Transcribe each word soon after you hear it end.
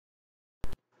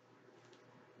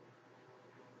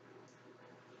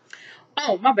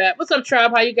Oh, my bad. What's up,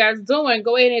 tribe? How you guys doing?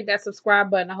 Go ahead and hit that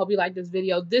subscribe button. I hope you like this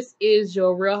video. This is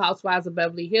your Real Housewives of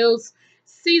Beverly Hills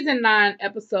Season 9,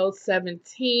 Episode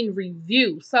 17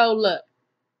 review. So, look,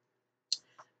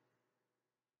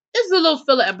 this is a little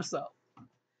filler episode.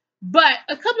 But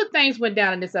a couple of things went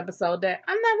down in this episode that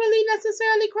I'm not really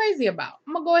necessarily crazy about.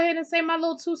 I'm going to go ahead and say my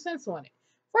little 2 cents on it.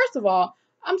 First of all,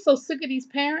 I'm so sick of these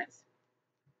parents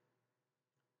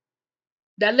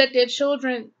that let their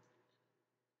children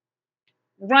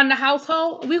run the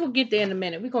household. We're going to get there in a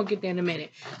minute.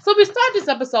 So we start this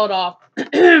episode off.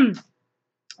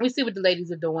 We see what the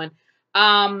ladies are doing.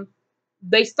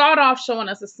 They start off showing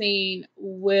us a scene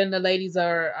when the ladies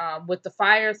are with the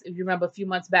fires. If you remember a few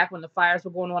months back when the fires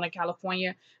were going on in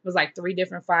California, it was like 3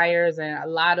 different fires and a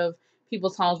lot of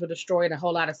people's homes were destroyed, and a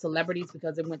whole lot of celebrities,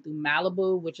 because it went through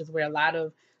Malibu, which is where a lot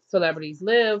of celebrities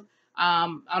live. I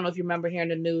don't know if you remember hearing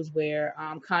the news where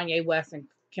Kanye West and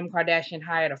Kim Kardashian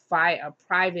hired a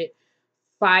private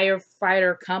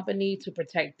firefighter company to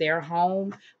protect their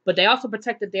home, but they also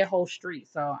protected their whole street.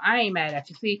 So I ain't mad at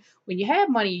you. See, when you have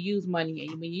money, you use money,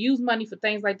 and when you use money for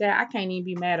things like that, I can't even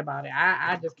be mad about it.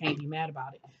 I just can't be mad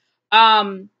about it.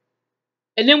 And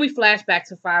then we flash back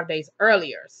to 5 days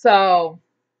earlier. So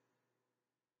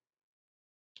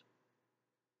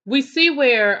we see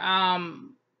where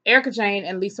Erica Jane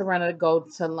and Lisa Rinna go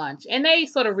to lunch, and they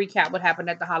sort of recap what happened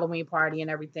at the Halloween party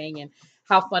and everything, and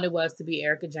how fun it was to be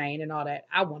Erica Jane and all that.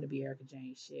 I want to be Erica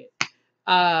Jane. Shit.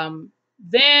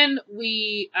 Then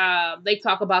they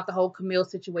talk about the whole Camille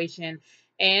situation,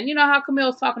 and you know how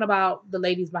Camille's talking about the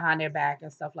ladies behind their back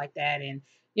and stuff like that. And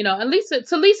and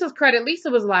Lisa's credit, Lisa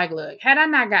was like, look, had I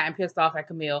not gotten pissed off at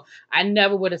Camille, I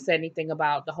never would have said anything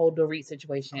about the whole Dorit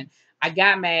situation. I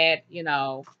got mad,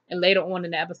 and later on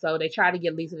in the episode, they tried to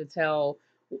get Lisa to tell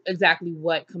exactly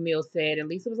what Camille said, and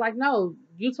Lisa was like, no,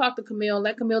 you talk to Camille,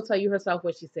 let Camille tell you herself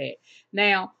what she said.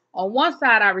 Now, on one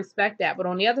side, I respect that, but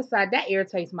on the other side, that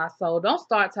irritates my soul. Don't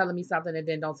start telling me something and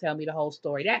then don't tell me the whole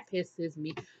story. That pisses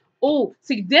me. Oh,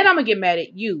 see, then I'm gonna get mad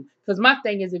at you, because my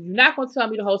thing is, if you're not gonna tell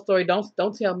me the whole story,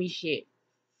 don't tell me shit.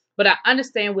 But I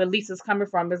understand where Lisa's coming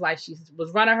from. It's like she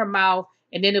was running her mouth,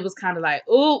 and then it was kind of like,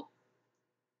 ooh,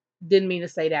 didn't mean to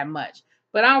say that much.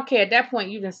 But I don't care. At that point,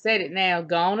 you just said it now.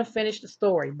 Go on and finish the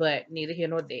story, but neither here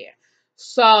nor there.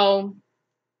 So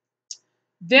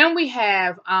then we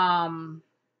have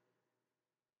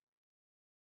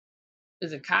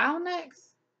is it Kyle next?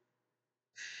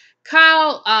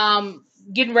 Kyle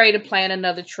getting ready to plan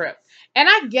another trip. And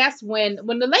I guess when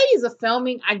the ladies are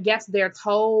filming, I guess they're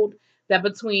told that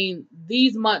between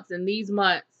these months and these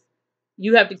months,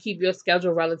 you have to keep your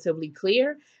schedule relatively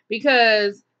clear,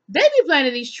 because they be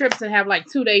planning these trips and have like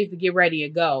 2 days to get ready to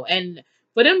go. And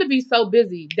for them to be so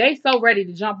busy, they so ready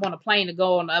to jump on a plane to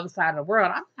go on the other side of the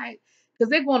world. I'm like, because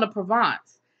they're going to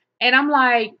Provence. And I'm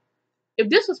like, if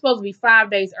this was supposed to be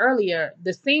 5 days earlier,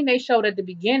 the scene they showed at the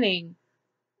beginning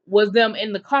was them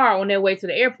in the car on their way to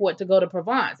the airport to go to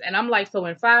Provence. And I'm like, so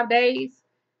in 5 days,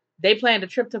 they planned a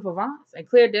trip to Provence and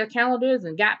cleared their calendars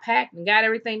and got packed and got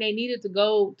everything they needed to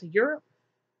go to Europe.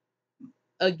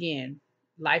 Again,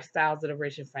 lifestyles of the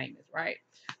rich and famous, right?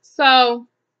 So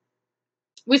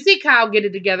we see Kyle get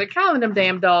it together. Kyle and them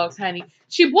damn dogs, honey.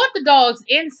 She brought the dogs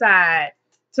inside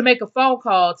to make a phone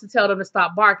call to tell them to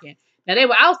stop barking. Now, they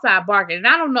were outside barking, and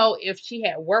I don't know if she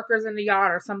had workers in the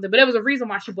yard or something, but there was a reason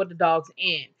why she brought the dogs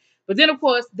in. But then, of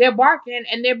course, they're barking,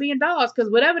 and they're being dogs,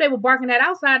 because whatever they were barking at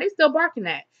outside, they still barking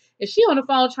at. And she on the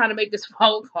phone trying to make this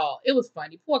phone call. It was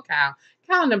funny. Poor Kyle.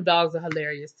 Kyle and them dogs are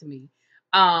hilarious to me.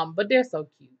 But they're so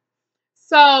cute.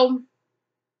 So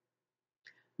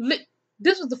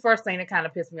this was the first thing that kind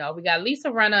of pissed me off. We got Lisa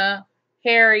Rinna,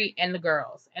 Harry, and the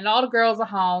girls. And all the girls are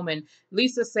home. And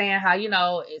Lisa's saying how,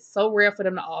 it's so rare for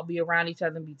them to all be around each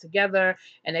other and be together.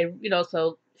 And they,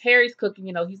 so Harry's cooking,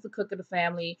 he's the cook of the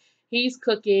family. He's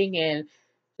cooking, and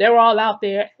they're all out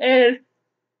there. And,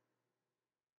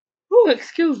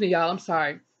 excuse me, y'all. I'm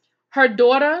sorry. Her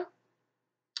daughter,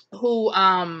 who,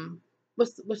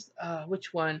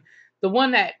 which one? The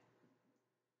one that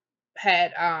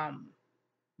had,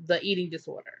 the eating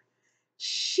disorder.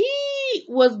 She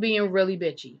was being really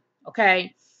bitchy,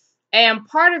 okay? And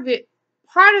part of it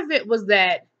was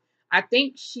that I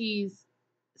think she's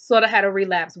sort of had a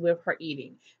relapse with her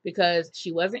eating, because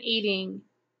she wasn't eating,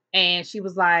 and she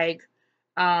was like,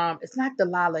 it's not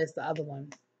Delilah, it's the other one.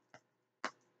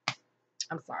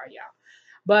 I'm sorry, y'all.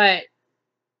 But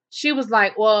she was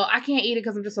like, well, I can't eat it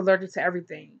because I'm just allergic to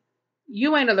everything.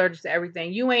 You ain't allergic to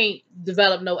everything. You ain't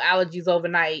developed no allergies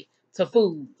overnight to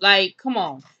food. Like, come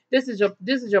on. This is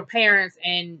your parents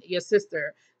and your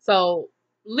sister. So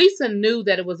Lisa knew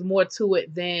that it was more to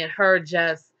it than her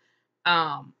just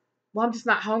well, I'm just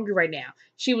not hungry right now.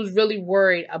 She was really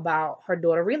worried about her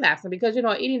daughter relapsing because,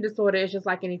 eating disorder is just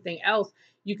like anything else.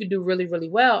 You could do really, really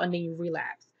well and then you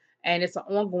relapse. And it's an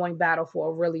ongoing battle for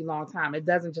a really long time. It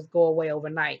doesn't just go away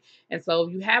overnight. And so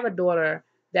you have a daughter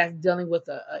that's dealing with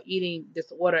a eating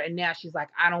disorder and now she's like,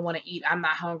 I don't want to eat. I'm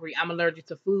not hungry. I'm allergic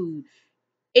to food.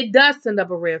 It does send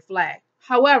up a red flag.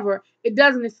 However, it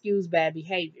doesn't excuse bad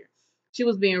behavior. She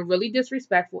was being really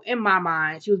disrespectful in my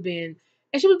mind. She was being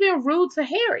rude to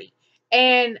Harry.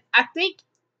 And I think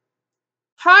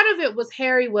part of it was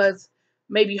Harry was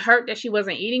maybe hurt that she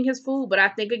wasn't eating his food, but I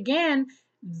think again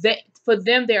that for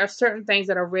them there are certain things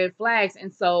that are red flags,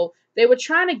 and so they were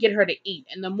trying to get her to eat,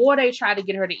 and the more they tried to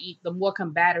get her to eat, the more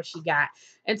combative she got,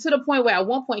 and to the point where at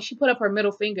one point she put up her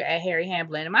middle finger at Harry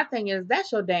Hamblin, and my thing is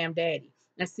that's your damn daddy.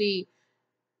 And see,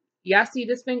 y'all see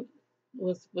this thing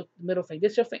was with the middle finger.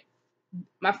 This your finger.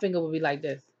 My finger would be like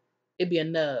this. It'd be a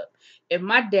nub. If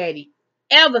my daddy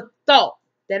ever thought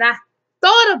that I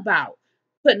thought about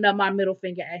putting up my middle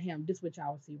finger at him, this is what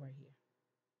y'all would see right here.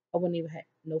 I wouldn't even have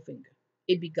no finger.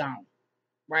 It'd be gone.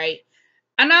 Right?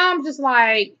 And I'm just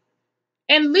like,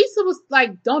 and Lisa was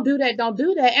like, don't do that, don't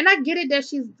do that. And I get it that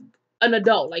she's an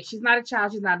adult. Like, she's not a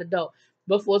child, she's not an adult.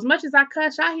 But for as much as I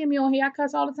cuss, y'all hear me on here, I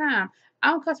cuss all the time. I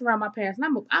don't cuss around my parents.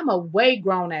 And I'm a way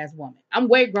grown ass woman. I'm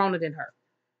way growner than her.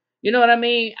 You know what I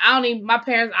mean? I don't even, my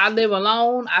parents, I live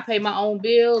alone. I pay my own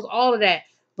bills, all of that.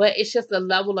 But it's just a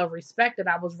level of respect that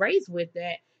I was raised with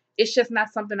that it's just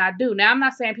not something I do. Now, I'm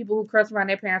not saying people who curse around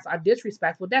their parents are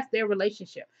disrespectful. That's their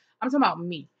relationship. I'm talking about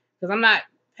me because I'm not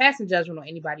passing judgment on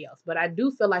anybody else. But I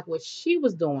do feel like what she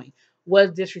was doing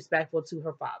was disrespectful to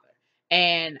her father.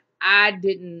 And I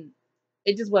didn't,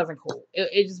 it just wasn't cool.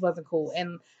 It just wasn't cool.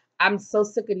 And I'm so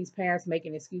sick of these parents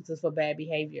making excuses for bad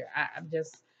behavior. I'm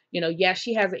just, yes,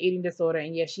 she has an eating disorder,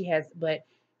 and yes, she has, but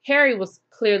Harry was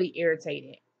clearly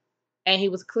irritated. And he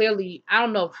was clearly, I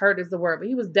don't know if hurt is the word, but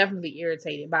he was definitely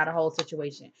irritated by the whole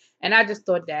situation. And I just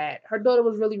thought that her daughter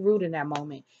was really rude in that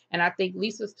moment. And I think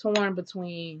Lisa's torn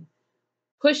between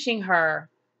pushing her,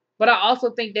 but I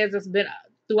also think there's just been,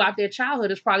 throughout their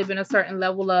childhood, there's probably been a certain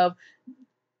level of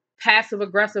passive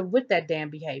aggressive with that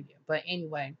damn behavior. But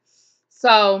anyway,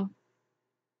 so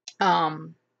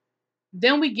um,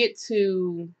 then we get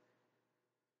to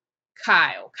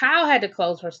Kyle. Kyle had to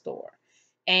close her store.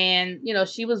 And,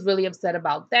 she was really upset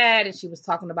about that. And she was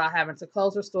talking about having to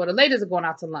close her store. The ladies are going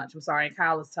out to lunch. I'm sorry. And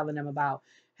Kyle is telling them about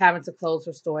having to close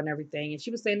her store and everything. And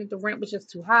she was saying that the rent was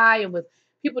just too high. And with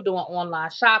people doing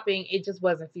online shopping, it just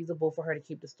wasn't feasible for her to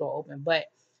keep the store open. But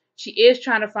she is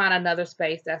trying to find another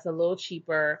space that's a little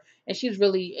cheaper. And she's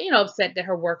really, upset that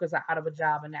her workers are out of a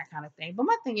job and that kind of thing. But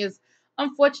my thing is,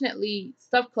 unfortunately,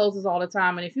 stuff closes all the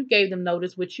time. And if you gave them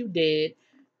notice, which you did,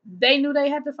 they knew they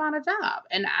had to find a job.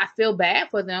 And I feel bad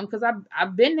for them because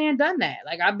I've been there and done that.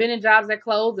 Like, I've been in jobs that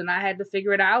closed and I had to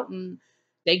figure it out, and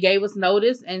they gave us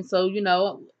notice. And so,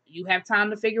 you have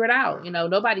time to figure it out.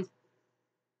 Nobody's,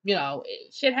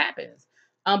 shit happens.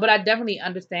 But I definitely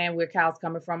understand where Kyle's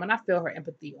coming from, and I feel her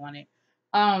empathy on it.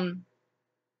 Um,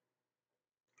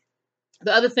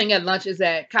 the other thing at lunch is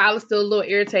that Kyle is still a little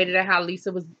irritated at how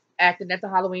Lisa was acting at the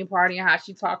Halloween party and how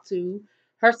she talked to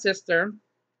her sister.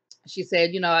 She said,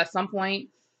 at some point,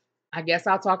 I guess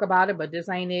I'll talk about it, but this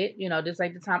ain't it. This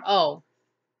ain't the time. Oh,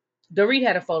 Dorit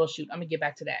had a photo shoot. I'm going to get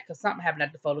back to that because something happened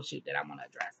at the photo shoot that I want to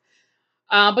address.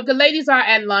 But the ladies are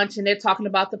at lunch and they're talking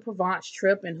about the Provence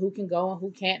trip and who can go and who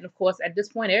can't. And of course, at this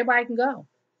point, everybody can go.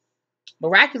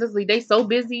 Miraculously, they so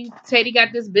busy. Teddy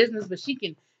got this business, but she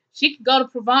can go to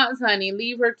Provence, honey, and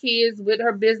leave her kids with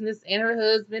her business and her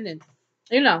husband, and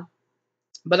you know.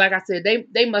 But like I said,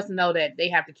 they must know that they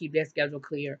have to keep their schedule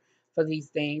clear for these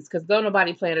things because don't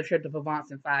nobody plan a trip to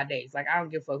Provence in 5 days. Like, I don't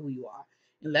give a fuck who you are,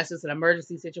 unless it's an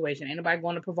emergency situation. Ain't nobody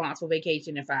going to Provence for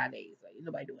vacation in 5 days. Like, ain't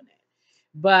nobody doing that.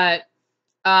 But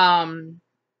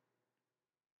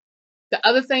the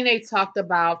other thing they talked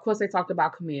about, of course, they talked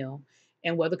about Camille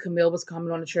and whether Camille was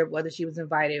coming on the trip, whether she was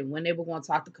invited, when they were going to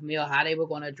talk to Camille, how they were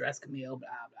going to address Camille, blah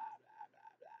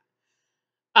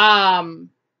blah blah.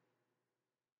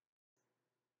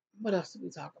 What else did we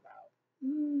talk about?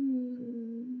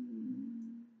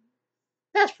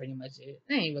 That's pretty much it.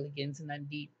 I ain't really getting into nothing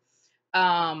deep.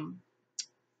 Um,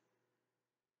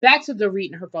 Back to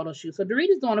Dorit and her photo shoot. So Dorit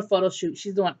is doing a photo shoot.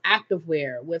 She's doing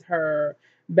activewear with her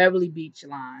Beverly Beach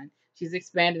line. She's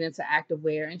expanded into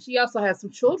activewear, and she also has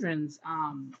some children's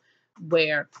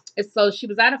wear. And so she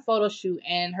was at a photo shoot,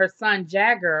 and her son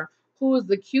Jagger, who is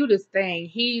the cutest thing,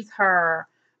 he's her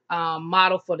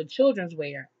model for the children's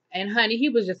wear. And honey, he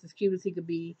was just as cute as he could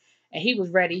be, and he was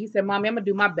ready. He said, "Mommy, I'm gonna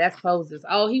do my best poses."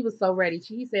 Oh, he was so ready.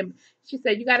 She said,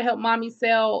 "You got to help mommy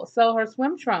sell her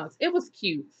swim trunks." It was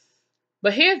cute.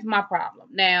 But here's my problem.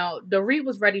 Now, Dorit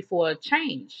was ready for a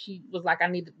change. She was like, I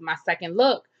needed my second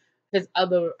look, his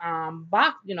other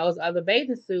box, his other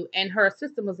bathing suit. And her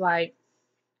assistant was like,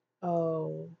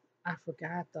 oh, I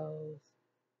forgot those.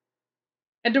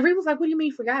 And Dorit was like, what do you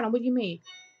mean forgot them? What do you mean?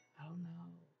 I don't know.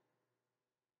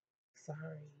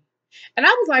 Sorry. And I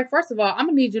was like, first of all, I'm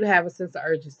gonna need you to have a sense of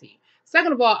urgency.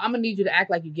 Second of all, I'm gonna need you to act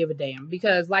like you give a damn.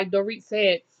 Because like Dorit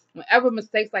said, whenever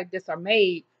mistakes like this are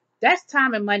made, that's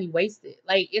time and money wasted.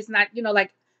 Like it's not,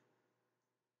 like,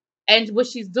 and what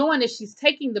she's doing is she's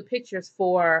taking the pictures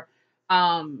for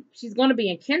she's going to be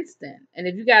in Kinston. And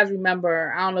if you guys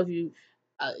remember, I don't know if you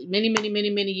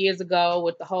many years ago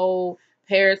with the whole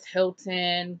Paris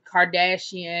Hilton,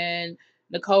 Kardashian,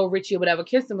 Nicole Richie or whatever,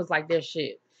 Kinston was like their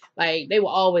shit. Like they were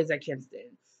always at Kinston.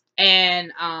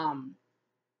 And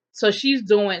so she's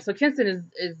doing, so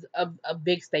Kinston is a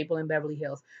big staple in Beverly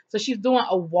Hills. So she's doing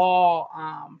a wall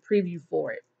preview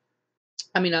for it.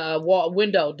 I mean, a wall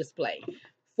window display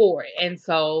for it. And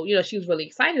so, she was really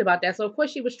excited about that. So of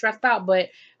course she was stressed out. But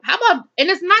how about, and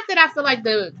it's not that I feel like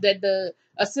the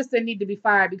assistant need to be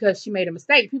fired because she made a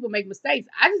mistake. People make mistakes.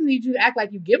 I just need you to act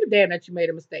like you give a damn that you made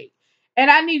a mistake. And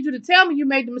I need you to tell me you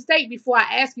made the mistake before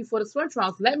I ask you for the swim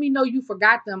trunks. Let me know you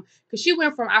forgot them. Because she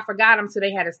went from I forgot them to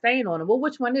they had a stain on them. Well,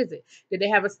 which one is it? Did they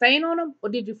have a stain on them? Or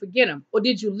did you forget them? Or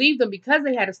did you leave them because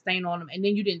they had a stain on them and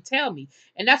then you didn't tell me?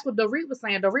 And that's what Dorit was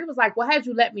saying. Dorit was like, well, had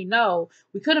you let me know,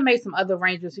 we could have made some other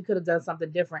arrangements. We could have done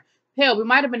something different. Hell, we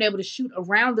might have been able to shoot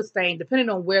around the stain depending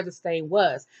on where the stain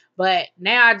was. But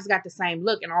now I just got the same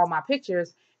look in all my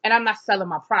pictures and I'm not selling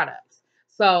my products.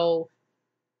 So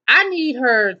I need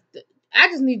her... I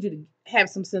just need you to have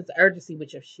some sense of urgency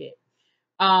with your shit.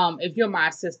 If you're my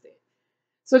assistant.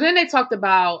 So then they talked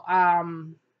about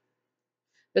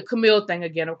the Camille thing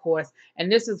again, of course. And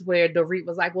this is where Dorit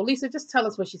was like, well, Lisa, just tell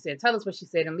us what she said. Tell us what she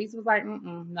said. And Lisa was like,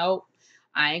 nope.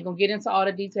 I ain't going to get into all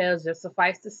the details. Just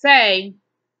suffice to say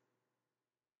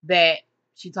that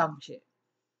she talking shit.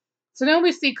 So then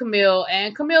we see Camille,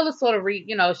 and Camille is sort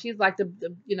of, she's like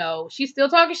she's still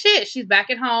talking shit. She's back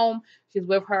at home. She's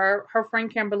with her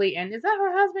friend Kimberly, and is that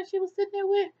her husband she was sitting there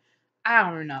with? I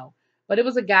don't know, but it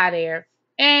was a guy there,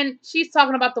 and she's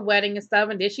talking about the wedding and stuff,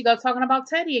 and then she goes talking about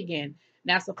Teddy again.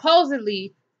 Now,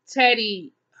 supposedly,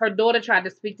 Teddy, her daughter tried to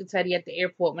speak to Teddy at the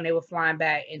airport when they were flying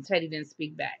back, and Teddy didn't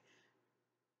speak back.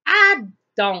 I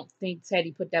don't think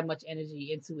Teddy put that much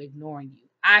energy into ignoring you.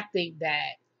 I think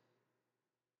that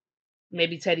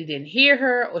maybe Teddy didn't hear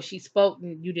her, or she spoke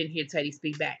and you didn't hear Teddy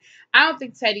speak back. I don't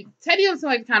think Teddy doesn't seem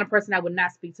like the kind of person that would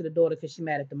not speak to the daughter because she's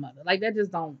mad at the mother. Like that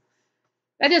just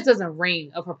doesn't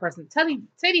ring of her person.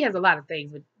 Teddy has a lot of things,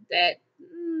 but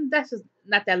that's just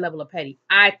not that level of petty.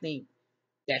 I think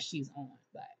that she's on,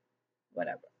 but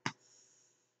whatever.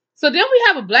 So then we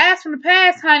have a blast from the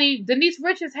past, honey. Denise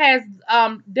Richards has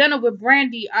dinner with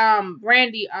Brandy.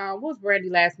 What's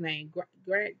Brandy's last name?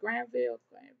 Granville.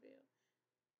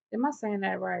 Am I saying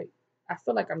that right? I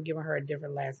feel like I'm giving her a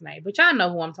different last name, but y'all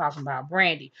know who I'm talking about.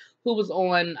 Brandy, who was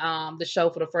on the show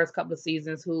for the first couple of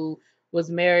seasons, who was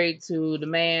married to the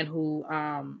man who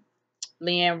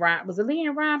LeAnn Rimes. Was it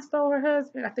LeAnn Rimes stole her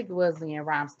husband? I think it was LeAnn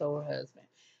Rimes stole her husband.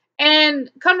 And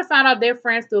come to find out, they're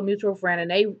friends through a mutual friend, and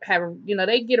they have,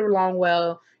 they get along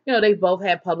well. They both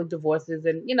had public divorces,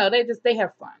 and they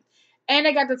have fun. And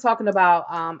they got to talking about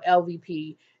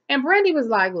LVP. And Brandy was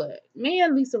like, look, me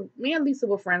and Lisa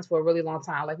were friends for a really long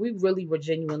time. Like, we really were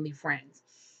genuinely friends.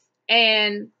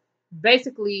 And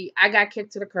basically, I got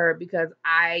kicked to the curb because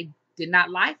I did not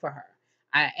lie for her.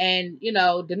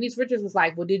 Denise Richards was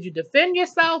like, well, did you defend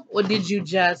yourself, or did you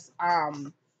just,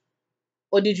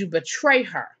 or did you betray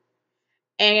her?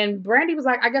 And Brandy was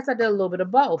like, I guess I did a little bit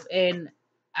of both. And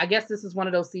I guess this is one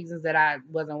of those seasons that I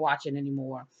wasn't watching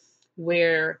anymore,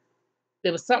 where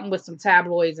there was something with some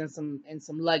tabloids and some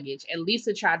luggage. And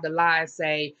Lisa tried to lie and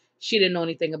say she didn't know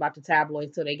anything about the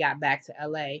tabloids till they got back to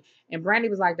LA. And Brandy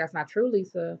was like, that's not true,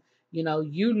 Lisa.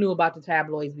 You knew about the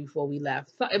tabloids before we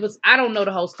left. So I don't know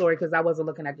the whole story because I wasn't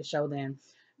looking at the show then.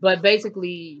 But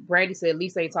basically, Brandy said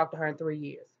Lisa ain't talked to her in 3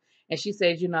 years. And she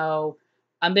said,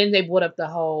 and then they brought up the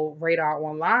whole Radar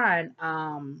Online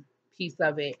piece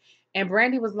of it. And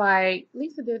Brandy was like,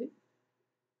 Lisa did it.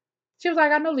 She was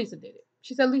like, I know Lisa did it.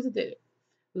 She said, Lisa did it.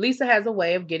 Lisa has a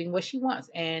way of getting what she wants.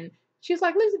 And she's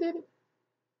like, Lisa did it.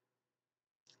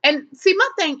 And see, my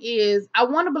thing is, I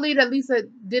want to believe that Lisa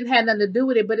didn't have nothing to do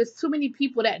with it, but it's too many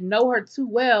people that know her too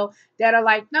well that are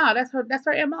like, no, that's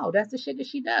her MO. That's the shit that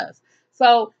she does.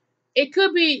 So it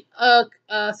could be a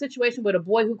situation with a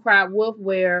boy who cried wolf,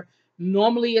 where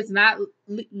normally it's not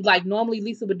like normally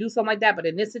Lisa would do something like that, but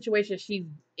in this situation she's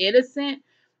innocent.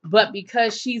 But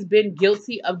because she's been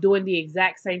guilty of doing the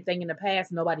exact same thing in the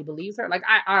past, nobody believes her. Like,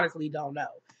 I honestly don't know.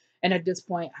 And at this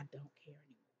point, I don't care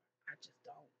anymore. I just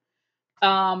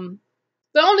don't.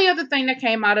 The only other thing that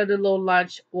came out of the little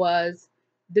lunch was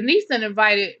Denise then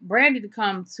invited Brandy to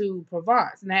come to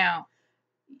Provence. Now,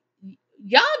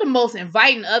 y'all the most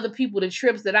inviting other people to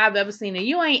trips that I've ever seen. And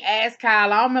you ain't asked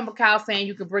Kyle. I don't remember Kyle saying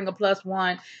you could bring a plus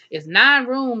one. It's 9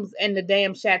 rooms in the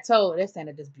damn chateau. They're saying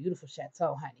that this beautiful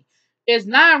chateau, honey. There's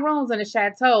 9 rooms in the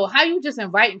chateau. How you just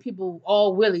inviting people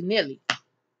all willy-nilly?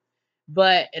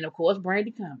 But, and of course,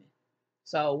 Brandy coming.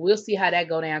 So we'll see how that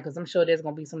go down, because I'm sure there's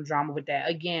going to be some drama with that.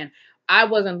 Again, I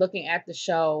wasn't looking at the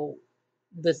show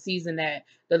the season that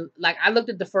I looked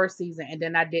at the first season and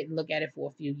then I didn't look at it for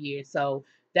a few years. So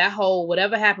that whole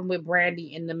whatever happened with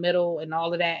Brandy in the middle and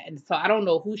all of that, and so I don't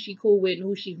know who she cool with and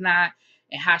who she's not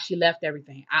and how she left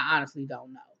everything. I honestly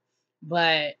don't know.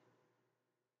 But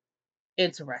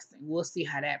interesting. We'll see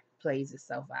how that plays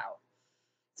itself out.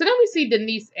 So then we see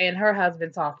Denise and her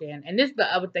husband talking, and this is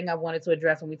the other thing I wanted to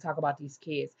address when we talk about these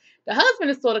kids. The husband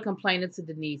is sort of complaining to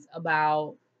Denise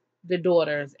about the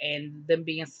daughters and them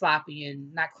being sloppy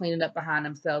and not cleaning up behind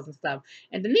themselves and stuff.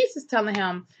 And Denise is telling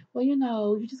him, well,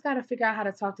 you just got to figure out how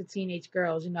to talk to teenage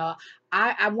girls.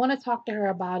 I want to talk to her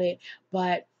about it,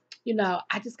 but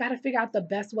I just got to figure out the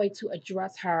best way to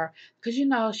address her because,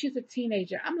 she's a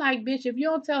teenager. I'm like, bitch, if you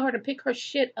don't tell her to pick her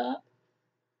shit up.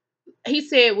 He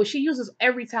said, well, she uses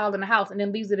every towel in the house and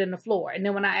then leaves it in the floor. And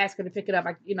then when I ask her to pick it up,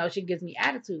 she gives me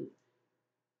attitude.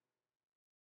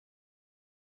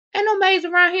 Ain't no maids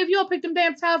around here. If you don't pick them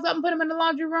damn towels up and put them in the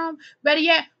laundry room, better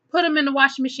yet, put them in the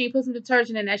washing machine, put some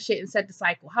detergent in that shit and set the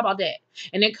cycle. How about that?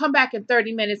 And then come back in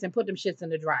 30 minutes and put them shits in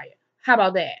the dryer. How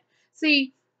about that?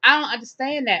 See, I don't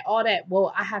understand that. All that,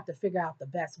 well, I have to figure out the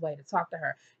best way to talk to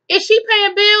her. Is she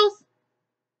paying bills?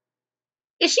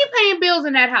 Is she paying bills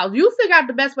in that house? You figure out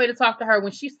the best way to talk to her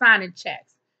when she's signing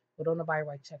checks. Well, don't nobody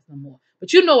write checks no more.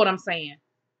 But you know what I'm saying.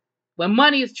 When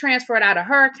money is transferred out of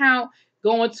her account,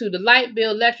 going to the light bill,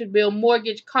 electric bill,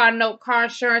 mortgage, car note, car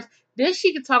insurance, then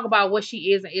she can talk about what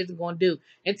she is and isn't going to do.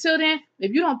 Until then,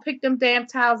 if you don't pick them damn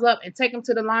towels up and take them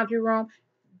to the laundry room,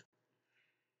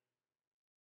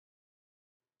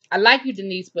 I like you,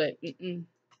 Denise, but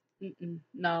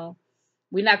no.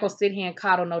 We're not going to sit here and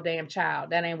coddle no damn child.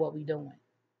 That ain't what we doing.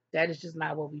 That is just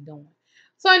not what we're doing.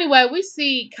 So anyway, we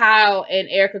see Kyle and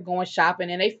Erica going shopping,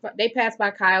 and they pass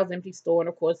by Kyle's empty store, and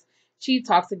of course, she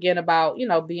talks again about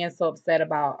being so upset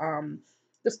about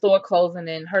the store closing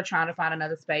and her trying to find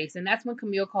another space, and that's when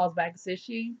Camille calls back and says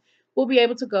she will be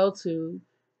able to go to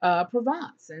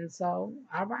Provence, and so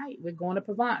all right, we're going to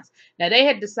Provence. Now they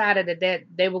had decided that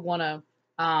they were going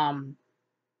to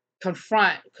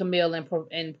confront Camille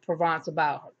in Provence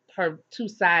about her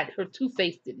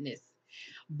two-facedness.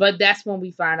 But that's when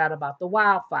we find out about the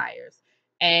wildfires.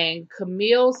 And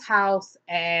Camille's house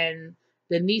and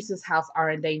Denise's house are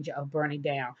in danger of burning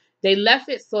down. They left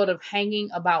it sort of hanging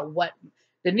about what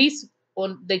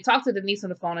they talked to Denise on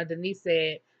the phone, and Denise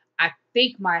said, I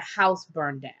think my house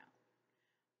burned down.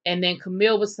 And then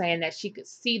Camille was saying that she could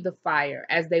see the fire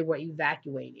as they were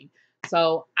evacuating.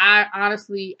 So I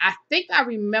think I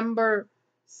remember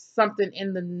something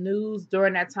in the news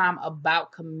during that time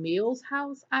about Camille's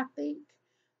house, I think.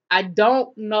 I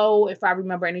don't know if I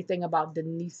remember anything about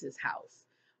Denise's house.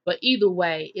 But either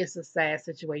way, it's a sad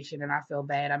situation and I feel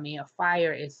bad. I mean, a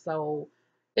fire it's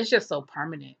just so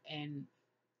permanent. And,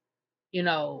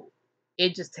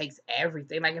 it just takes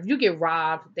everything. Like if you get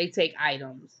robbed, they take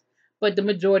items. But the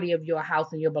majority of your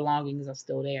house and your belongings are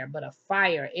still there. But a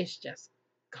fire, it's just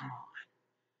gone.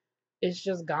 It's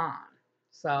just gone.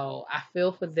 So I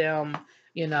feel for them.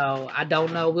 I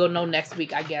don't know. We'll know next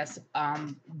week, I guess,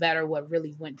 better what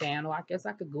really went down. Or I guess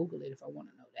I could Google it if I want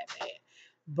to know that bad.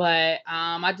 But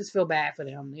I just feel bad for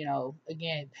them.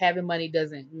 Again, having money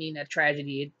doesn't mean a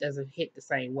tragedy. It doesn't hit the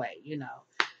same way,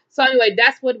 So anyway,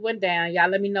 that's what went down. Y'all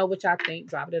let me know what y'all think.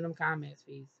 Drop it in them comments,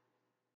 please.